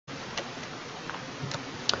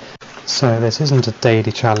So this isn't a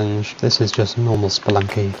daily challenge, this is just normal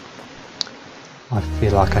Spelunky. I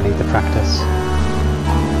feel like I need the practice.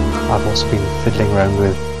 I've also been fiddling around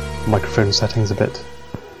with microphone settings a bit,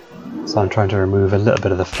 so I'm trying to remove a little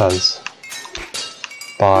bit of the fuzz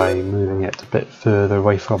by moving it a bit further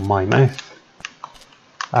away from my mouth,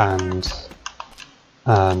 and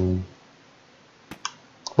well,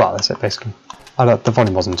 that's it basically. The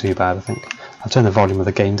volume wasn't too bad, I think. I've turned the volume of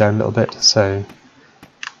the game down a little bit, so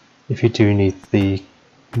if you do need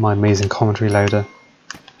my amazing commentary louder,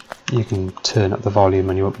 you can turn up the volume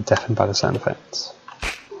and you won't be deafened by the sound effects.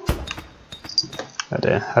 Oh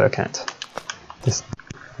dear, hello cat.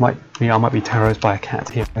 I might be terrorised by a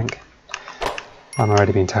cat here, I think. I'm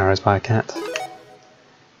already being terrorised by a cat.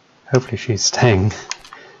 Hopefully she's staying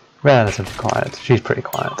relatively quiet. She's pretty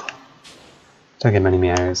quiet. Don't get many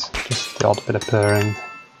meows, just the odd bit of purring.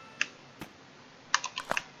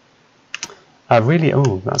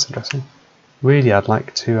 Oh, that's interesting. Really, I'd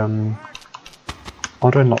like to, I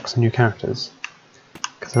want to unlock some new characters,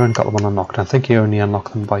 because I've only got the one unlocked. I think you only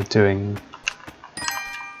unlock them by doing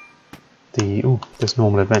this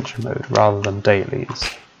normal adventure mode, rather than dailies.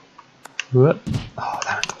 Whoop. Oh,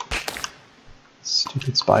 damn it.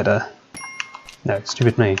 Stupid spider. No,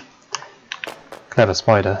 stupid me. Clever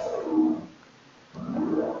spider.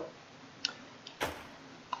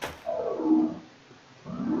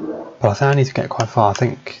 But I think I need to get quite far.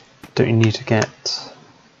 Don't you need to get...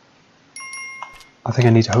 I think I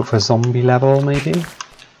need to hope for a zombie level, maybe?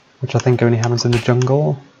 Which I think only happens in the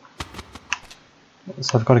jungle.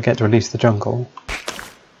 So I've got to get to at least the jungle.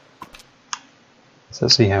 So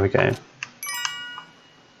let's see how we go.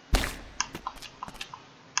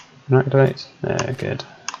 Activate? No, good.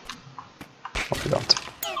 What have we got?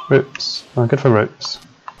 Ropes. Oh, good for ropes.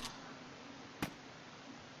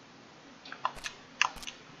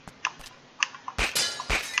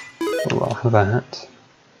 Oh, I'll have that.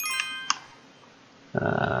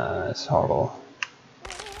 It's horrible.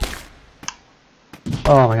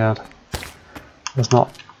 Oh my god. I was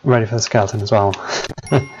not ready for the skeleton as well.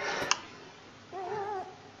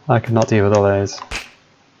 I could not deal with all those.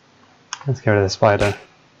 Let's get rid of the spider.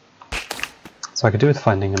 So I could do with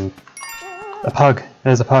finding a pug.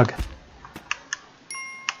 There's a pug.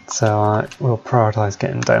 So I will prioritise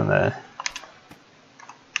getting down there.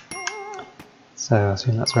 So I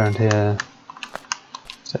assume that's around here.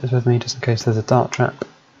 Stay with me just in case there's a dart trap.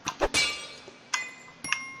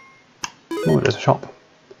 Oh, there's a shop.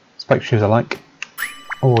 Spike shoes I like.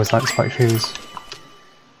 Always like spike shoes.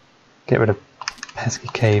 Get rid of pesky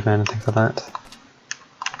cavemen and things like that.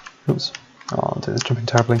 Oops. Oh, I'm doing this jumping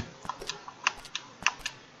terribly.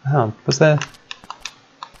 Oh, was there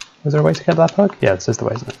a way to get to that pug? Yeah, this is the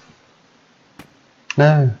way, isn't it?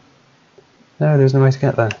 No! No, there's no way to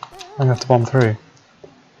get there. I'm going to have to bomb through.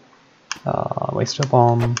 Wasted a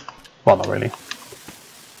bomb. Well, not really.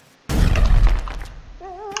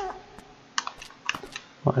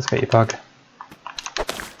 Right, let's get you, bug.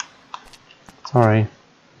 Sorry.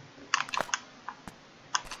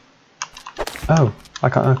 Oh, I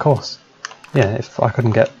can't. Of course. Yeah, if I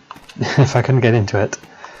couldn't get into it,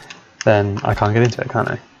 then I can't get into it, can't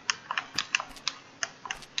I?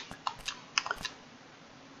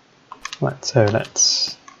 Right. So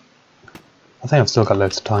let's. I think I've still got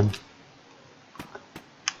loads of time.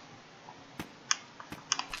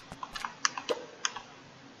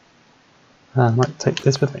 I might take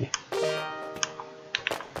this with me.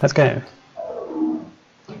 Let's go.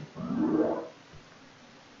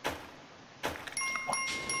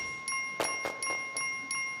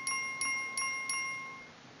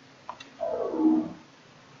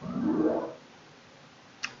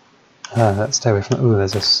 Let's stay away from it. Ooh,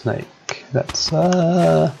 there's a snake. Let's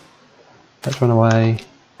run away.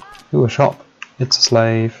 Ooh, a shop. It's a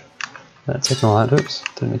slave. Let's ignore that. Oops,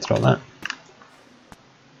 didn't mean to drop that.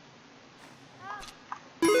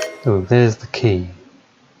 Ooh, there's the key.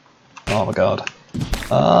 Oh my god.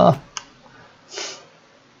 Ah!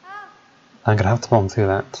 I'm gonna have to bomb through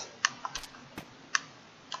that.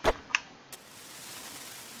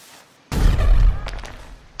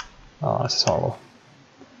 Oh, this is horrible.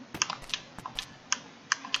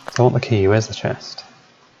 So I want the key. Where's the chest?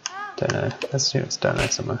 Don't know. Let's see, it's down there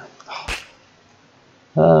somewhere.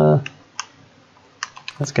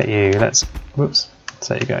 Let's get you. Whoops. Let's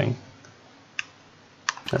let you going.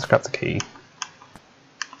 Let's grab the key.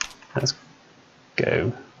 Let's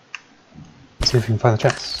go. Let's see if we can find the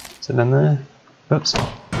chest. Is it down there? Oops.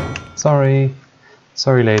 Sorry.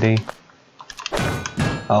 Sorry, lady.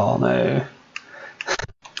 Oh no.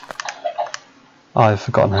 Oh, I've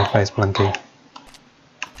forgotten how to play Spelunky.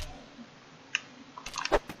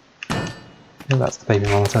 Oh, that's the baby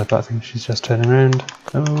monitor, but I think she's just turning around.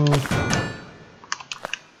 Oh,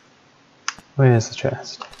 where's the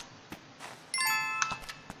chest?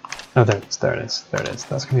 Oh, there it is, there it is, there it is.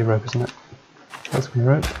 That's going to be rope, isn't it? That's going to be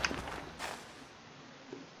rope.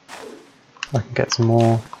 I can get some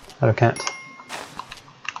more. Hello, cat.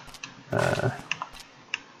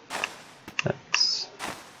 Let's...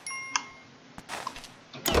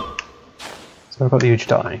 So I've got the huge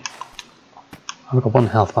die. I've got 1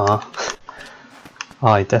 health bar.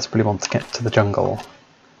 I desperately want to get to the jungle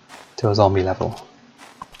to a zombie level.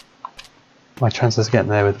 My chances of getting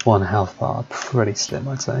there with 1 health bar are pretty slim,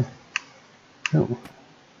 I'd say. Ooh.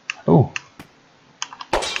 Ooh.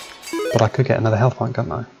 But I could get another health point,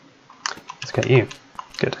 couldn't I? Let's get you.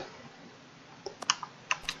 Good.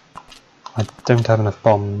 I don't have enough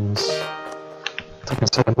bombs to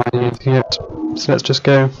consider mining anything yet, so let's just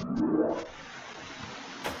go.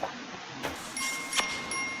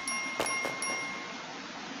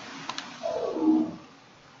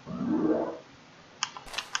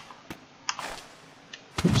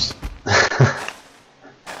 Oops.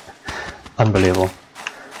 Unbelievable.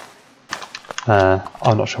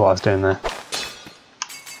 I'm not sure what I was doing there.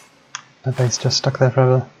 My base just stuck there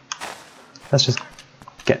forever. Let's just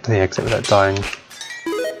get to the exit without dying.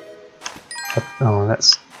 Oh,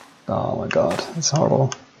 that's... oh my god, that's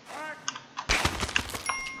horrible.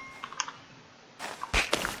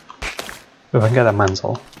 If I can get that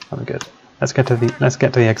mantle, that'll be good. Let's get to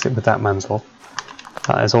the exit with that mantle.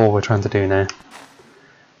 That is all we're trying to do now.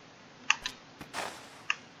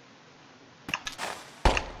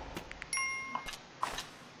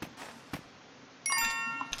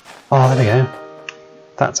 Oh, there we go.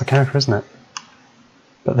 That's a character, isn't it?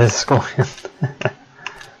 But there's a scorpion.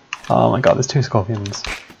 Oh my god, there's 2 scorpions.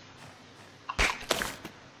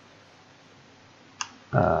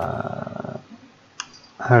 How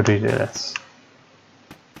do you do this?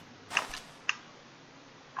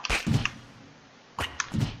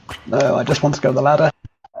 No, I just want to go to the ladder.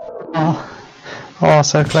 Oh,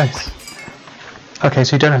 so close. Okay,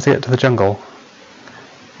 so you don't have to get to the jungle.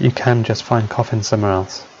 You can just find coffins somewhere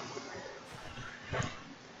else.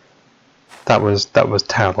 That was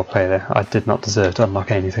terrible play there. I did not deserve to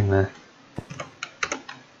unlock anything there.